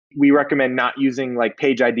pagination, we recommend not using like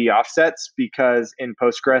page ID offsets because in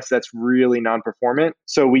Postgres, that's really non-performant.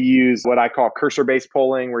 So we use what I call cursor-based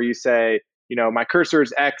polling, where you say, my cursor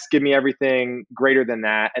is X, give me everything greater than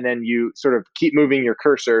that. And then you sort of keep moving your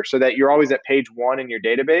cursor so that you're always at page 1 in your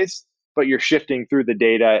database, but you're shifting through the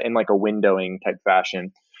data in like a windowing type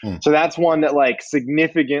fashion. So that's one that like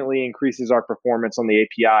significantly increases our performance on the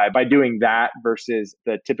API by doing that versus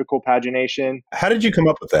the typical pagination. How did you come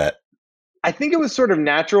up with that? I think it was sort of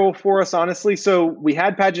natural for us, honestly. So we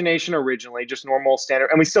had pagination originally, just normal standard,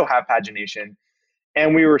 and we still have pagination.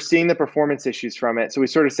 And we were seeing the performance issues from it. So we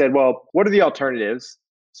sort of said, well, what are the alternatives?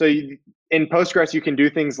 So in Postgres, you can do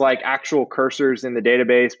things like actual cursors in the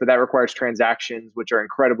database, but that requires transactions, which are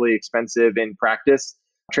incredibly expensive in practice.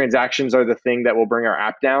 Transactions are the thing that will bring our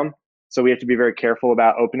app down. So we have to be very careful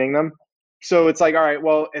about opening them. So it's like, all right,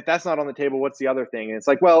 well, if that's not on the table, what's the other thing? And it's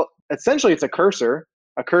like, well, essentially it's a cursor.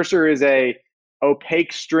 A cursor is a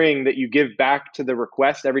opaque string that you give back to the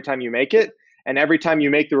request every time you make it. And every time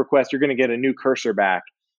you make the request, you're going to get a new cursor back.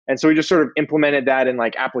 And so we just sort of implemented that in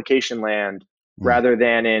like application land rather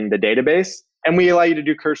than in the database. And we allow you to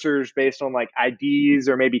do cursors based on like IDs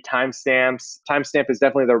or maybe timestamps. Timestamp is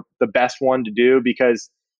definitely the best one to do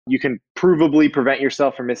because you can provably prevent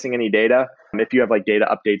yourself from missing any data if you have like data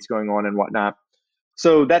updates going on and whatnot.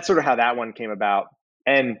 So that's sort of how that one came about.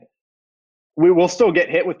 And we will still get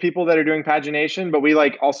hit with people that are doing pagination, but we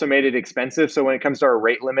like also made it expensive. So when it comes to our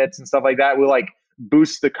rate limits and stuff like that, we'll like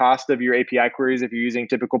boost the cost of your API queries if you're using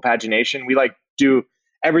typical pagination. We like do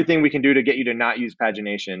everything we can do to get you to not use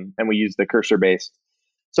pagination, and we use the cursor based.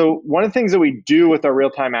 So one of the things that we do with our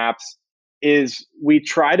real-time apps is we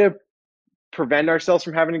try to prevent ourselves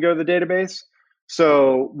from having to go to the database.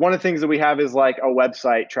 So one of the things that we have is like a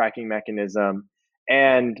website tracking mechanism.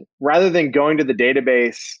 And rather than going to the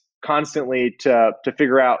database constantly to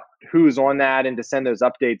figure out who's on that and to send those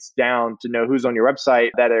updates down to know who's on your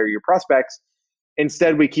website that are your prospects,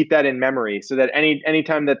 instead we keep that in memory so that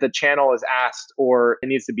anytime that the channel is asked or it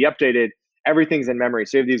needs to be updated, everything's in memory.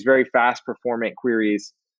 So you have these very fast performant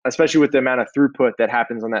queries, especially with the amount of throughput that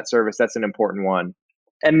happens on that service. That's an important one.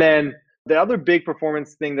 And then the other big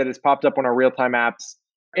performance thing that has popped up on our real-time apps,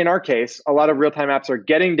 in our case, a lot of real-time apps are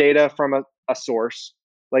getting data from a source.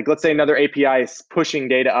 Like let's say another API is pushing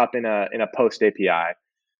data up in a post API.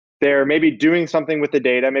 They're maybe doing something with the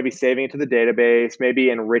data, maybe saving it to the database, maybe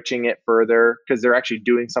enriching it further because they're actually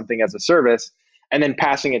doing something as a service, and then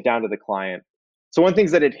passing it down to the client. So one of the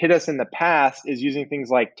things that had hit us in the past is using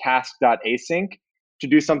things like task.async to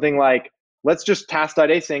do something like, let's just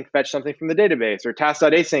task.async fetch something from the database, or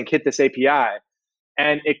task.async hit this API.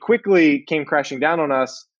 And it quickly came crashing down on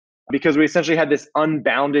us because we essentially had this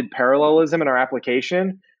unbounded parallelism in our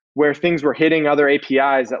application where things were hitting other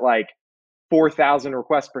APIs at like 4,000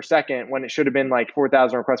 requests per second when it should have been like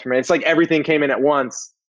 4,000 requests per minute. It's like everything came in at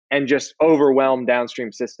once and just overwhelmed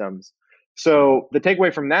downstream systems. So the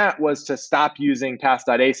takeaway from that was to stop using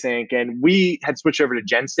task.async. And we had switched over to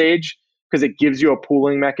GenStage because it gives you a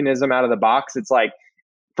pooling mechanism out of the box. It's like,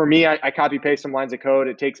 for me, I copy paste some lines of code.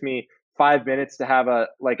 It takes me 5 minutes to have a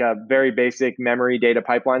very basic memory data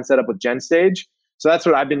pipeline set up with GenStage. So that's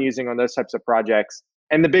what I've been using on those types of projects.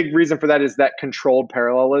 And the big reason for that is that controlled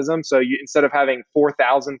parallelism. So you, instead of having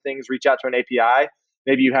 4,000 things reach out to an API,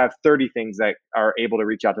 maybe you have 30 things that are able to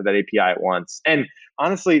reach out to that API at once. And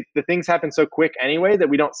honestly, the things happen so quick anyway that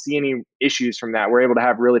we don't see any issues from that. We're able to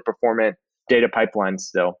have really performant data pipelines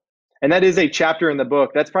still. And that is a chapter in the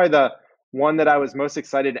book. That's probably the one that I was most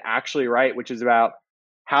excited to actually write, which is about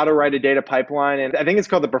how to write a data pipeline. And I think it's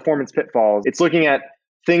called the performance pitfalls. It's looking at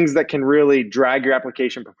things that can really drag your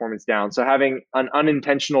application performance down. So having an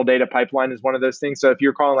unintentional data pipeline is one of those things. So if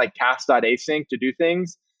you're calling like task.async to do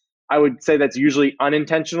things, I would say that's usually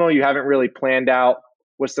unintentional. You haven't really planned out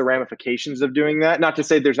what's the ramifications of doing that. Not to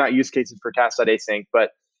say there's not use cases for task.async,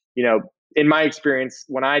 but in my experience,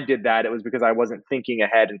 when I did that, it was because I wasn't thinking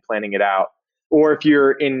ahead and planning it out. Or if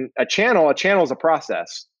you're in a channel is a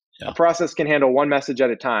process. Yeah. A process can handle one message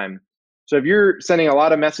at a time. So if you're sending a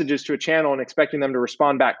lot of messages to a channel and expecting them to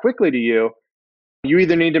respond back quickly to you, you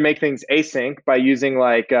either need to make things async by using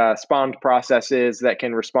like spawned processes that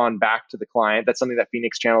can respond back to the client. That's something that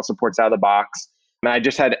Phoenix Channel supports out of the box. And I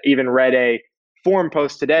just had even read a forum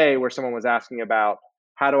post today where someone was asking about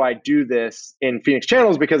how do I do this in Phoenix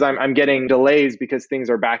Channels because I'm getting delays because things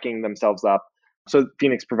are backing themselves up. So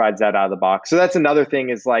Phoenix provides that out of the box. So that's another thing,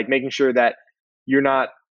 is like making sure that you're not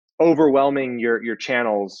overwhelming your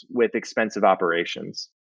channels with expensive operations.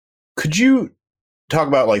 Could you talk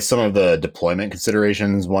about like some of the deployment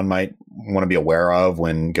considerations one might want to be aware of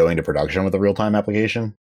when going to production with a real-time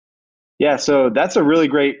application? Yeah, so that's a really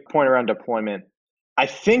great point around deployment. I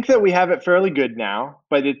think that we have it fairly good now,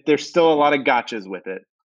 but there's still a lot of gotchas with it.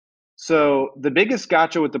 So the biggest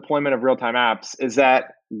gotcha with deployment of real-time apps is that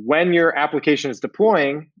when your application is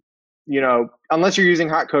deploying, unless you're using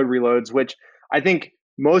hot code reloads, which I think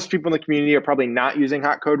most people in the community are probably not using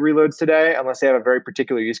hot code reloads today, unless they have a very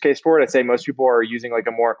particular use case for it. I'd say most people are using like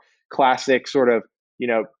a more classic sort of,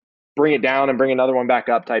 bring it down and bring another one back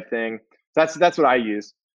up type thing. That's what I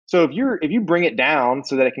use. So if you bring it down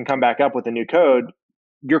so that it can come back up with the new code,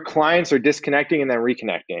 your clients are disconnecting and then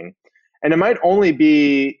reconnecting. And it might only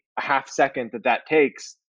be a half second that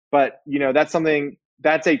takes, but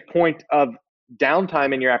that's a point of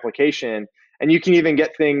downtime in your application. And you can even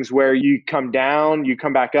get things where you come down, you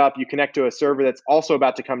come back up, you connect to a server that's also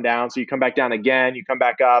about to come down. So you come back down again, you come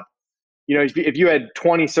back up. If you had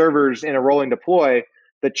 20 servers in a rolling deploy,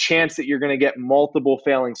 the chance that you're going to get multiple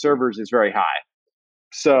failing servers is very high.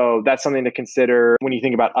 So that's something to consider when you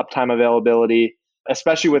think about uptime availability,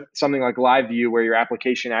 especially with something like LiveView, where your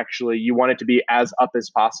application actually, you want it to be as up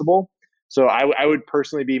as possible. So I would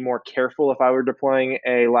personally be more careful if I were deploying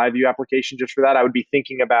a LiveView application just for that. I would be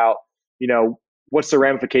thinking about, what's the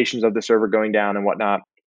ramifications of the server going down and whatnot.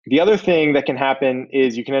 The other thing that can happen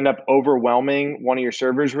is you can end up overwhelming one of your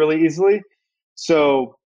servers really easily.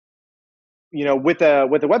 So, with a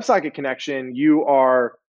WebSocket connection, you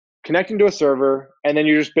are connecting to a server, and then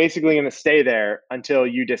you're just basically going to stay there until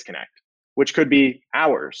you disconnect, which could be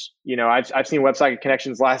hours. I've seen WebSocket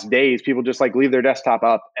connections last days. People just like leave their desktop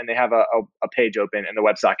up and they have a page open and the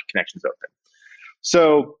WebSocket connection's open.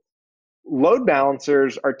 So load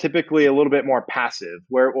balancers are typically a little bit more passive,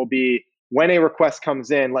 where it will be when a request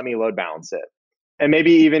comes in, let me load balance it. And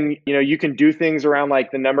maybe even, you can do things around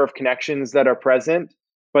like the number of connections that are present,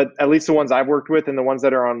 but at least the ones I've worked with and the ones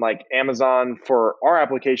that are on like Amazon for our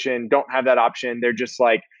application don't have that option. They're just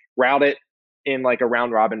like route it in like a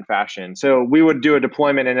round robin fashion. So we would do a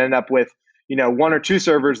deployment and end up with, one or two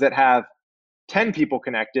servers that have 10 people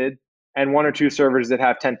connected and one or two servers that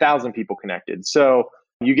have 10,000 people connected. So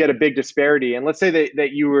you get a big disparity. And let's say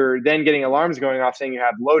that you were then getting alarms going off saying you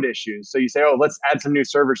have load issues. So you say, oh, let's add some new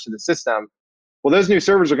servers to the system. Well, those new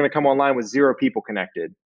servers are going to come online with 0 people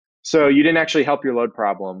connected. So you didn't actually help your load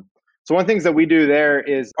problem. So one of the things that we do there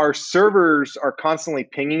is our servers are constantly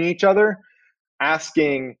pinging each other,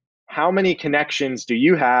 asking how many connections do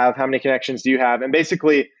you have? How many connections do you have? And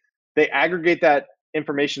basically they aggregate that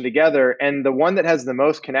information together. And the one that has the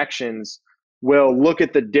most connections will look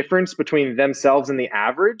at the difference between themselves and the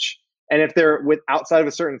average And if they're outside of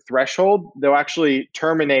a certain threshold, they'll actually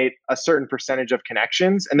terminate a certain percentage of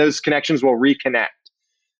connections, and those connections will reconnect.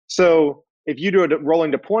 So if you do a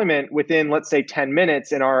rolling deployment within, let's say, 10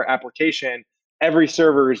 minutes in our application, every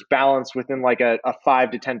server is balanced within like a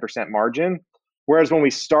 5 to 10% margin. Whereas when we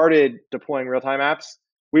started deploying real-time apps,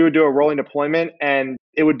 we would do a rolling deployment and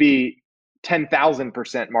it would be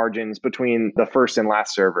 10,000% margins between the first and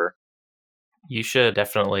last server. You should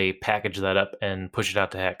definitely package that up and push it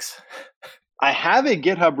out to Hex. I have a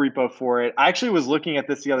GitHub repo for it. I actually was looking at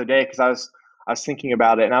this the other day because I was thinking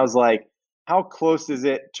about it, and I was like, how close is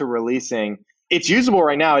it to releasing? It's usable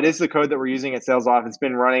right now. It is the code that we're using at SalesLoft. It's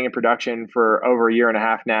been running in production for over a year and a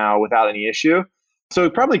half now without any issue. So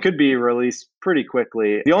it probably could be released pretty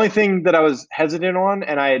quickly. The only thing that I was hesitant on,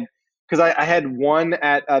 and because I had one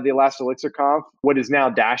at the ElastiElixirConf, what is now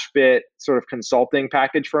Dashbit sort of consulting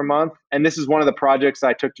package for a month. And this is one of the projects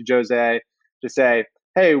I took to Jose to say,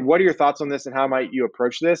 hey, what are your thoughts on this and how might you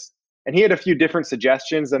approach this? And he had a few different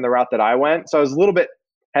suggestions than the route that I went. So I was a little bit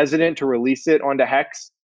hesitant to release it onto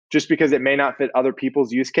Hex just because it may not fit other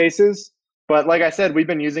people's use cases. But like I said, we've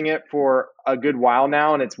been using it for a good while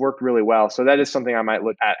now and it's worked really well. So that is something I might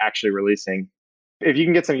look at actually releasing. If you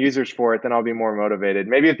can get some users for it, then I'll be more motivated.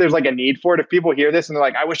 Maybe if there's like a need for it, if people hear this and they're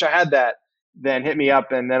like, I wish I had that, then hit me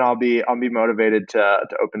up and then I'll be motivated to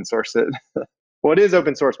open source it. Well, it is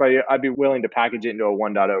open source, but I'd be willing to package it into a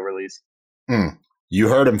 1.0 release. You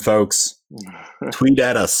heard him, folks. Tweet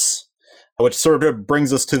at us. Which sort of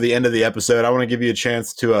brings us to the end of the episode. I want to give you a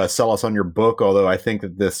chance to sell us on your book, although I think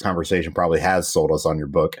that this conversation probably has sold us on your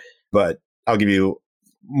book. But I'll give you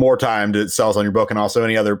more time to sell us on your book and also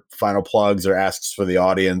any other final plugs or asks for the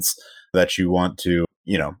audience that you want to,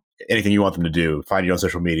 anything you want them to do. Find you on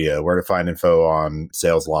social media, where to find info on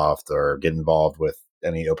SalesLoft or get involved with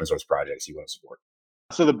any open source projects you want to support.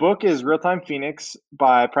 So the book is Real-Time Phoenix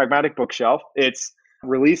by Pragmatic Bookshelf. It's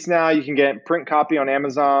released now. You can get print copy on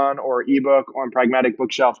Amazon or ebook on Pragmatic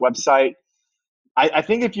Bookshelf website. I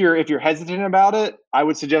think if you're hesitant about it, I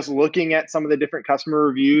would suggest looking at some of the different customer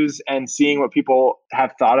reviews and seeing what people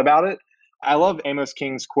have thought about it. I love Amos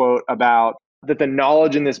King's quote about that the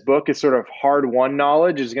knowledge in this book is sort of hard-won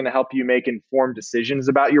knowledge, is going to help you make informed decisions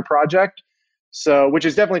about your project. So, which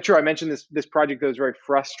is definitely true. I mentioned this project that was very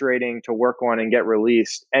frustrating to work on and get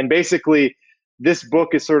released. And basically, this book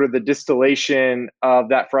is sort of the distillation of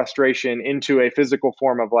that frustration into a physical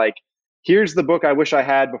form of like, here's the book I wish I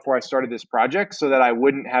had before I started this project so that I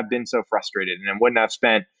wouldn't have been so frustrated and wouldn't have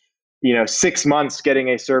spent, 6 months getting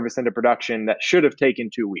a service into production that should have taken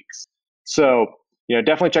 2 weeks. So,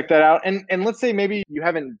 definitely check that out. And let's say maybe you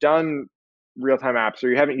haven't done real-time apps or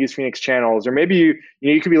you haven't used Phoenix channels, or maybe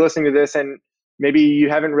you could be listening to this and maybe you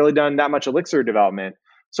haven't really done that much Elixir development.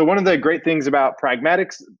 So one of the great things about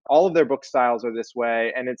Pragmatics, all of their book styles are this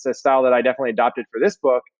way, and it's a style that I definitely adopted for this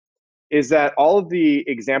book, is that all of the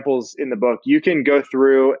examples in the book, you can go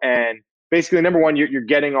through and basically, number one, you're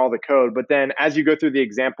getting all the code, but then as you go through the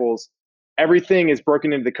examples, everything is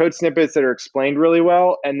broken into the code snippets that are explained really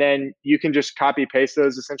well, and then you can just copy paste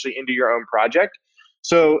those essentially into your own project.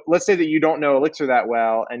 So let's say that you don't know Elixir that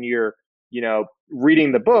well and you're,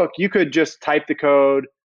 reading the book, you could just type the code.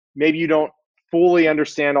 Maybe you don't fully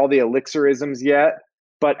understand all the Elixirisms yet,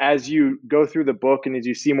 but as you go through the book and as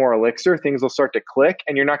you see more Elixir, things will start to click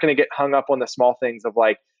and you're not going to get hung up on the small things of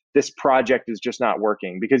like, this project is just not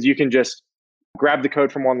working, because you can just grab the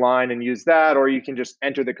code from online and use that, or you can just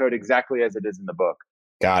enter the code exactly as it is in the book.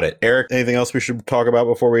 Got it. Eric, anything else we should talk about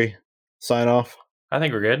before we sign off? I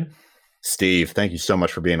think we're good. Steve, thank you so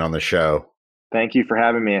much for being on the show. Thank you for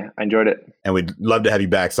having me. I enjoyed it. And we'd love to have you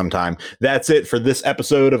back sometime. That's it for this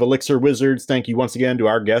episode of Elixir Wizards. Thank you once again to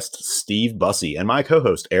our guest, Steve Bussey, and my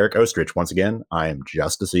co-host, Eric Ostrich. Once again, I am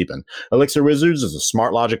Justice Eapen. Elixir Wizards is a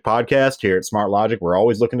Smart Logic podcast. Here at Smart Logic, we're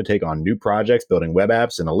always looking to take on new projects, building web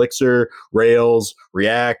apps in Elixir, Rails,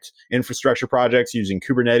 React, infrastructure projects using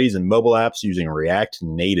Kubernetes, and mobile apps using React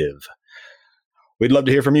Native. We'd love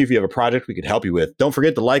to hear from you if you have a project we could help you with. Don't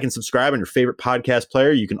forget to like and subscribe on your favorite podcast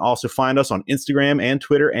player. You can also find us on Instagram and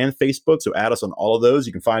Twitter and Facebook, so add us on all of those.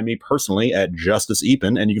 You can find me personally at Justice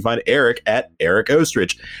Eapen, and you can find Eric at Eric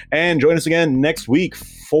Ostrich. And join us again next week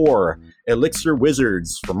for Elixir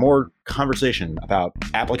Wizards for more conversation about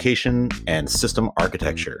application and system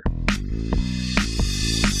architecture.